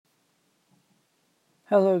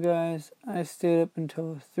Hello guys, I stayed up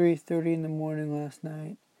until 3:30 in the morning last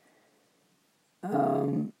night.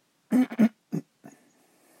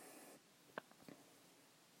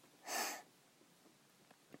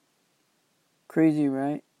 Crazy,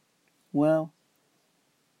 right? Well,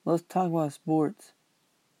 let's talk about sports.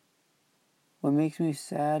 What makes me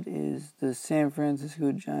sad is the San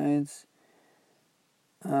Francisco Giants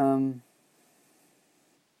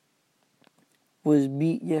was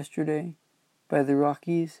beat yesterday by the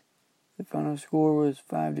Rockies. The final score was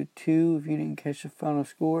 5-2 if you didn't catch the final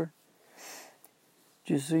score.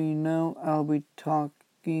 Just so you know, I'll be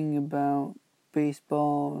talking about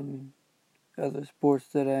baseball and other sports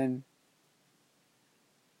that I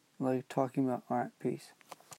like talking about. Alright, peace.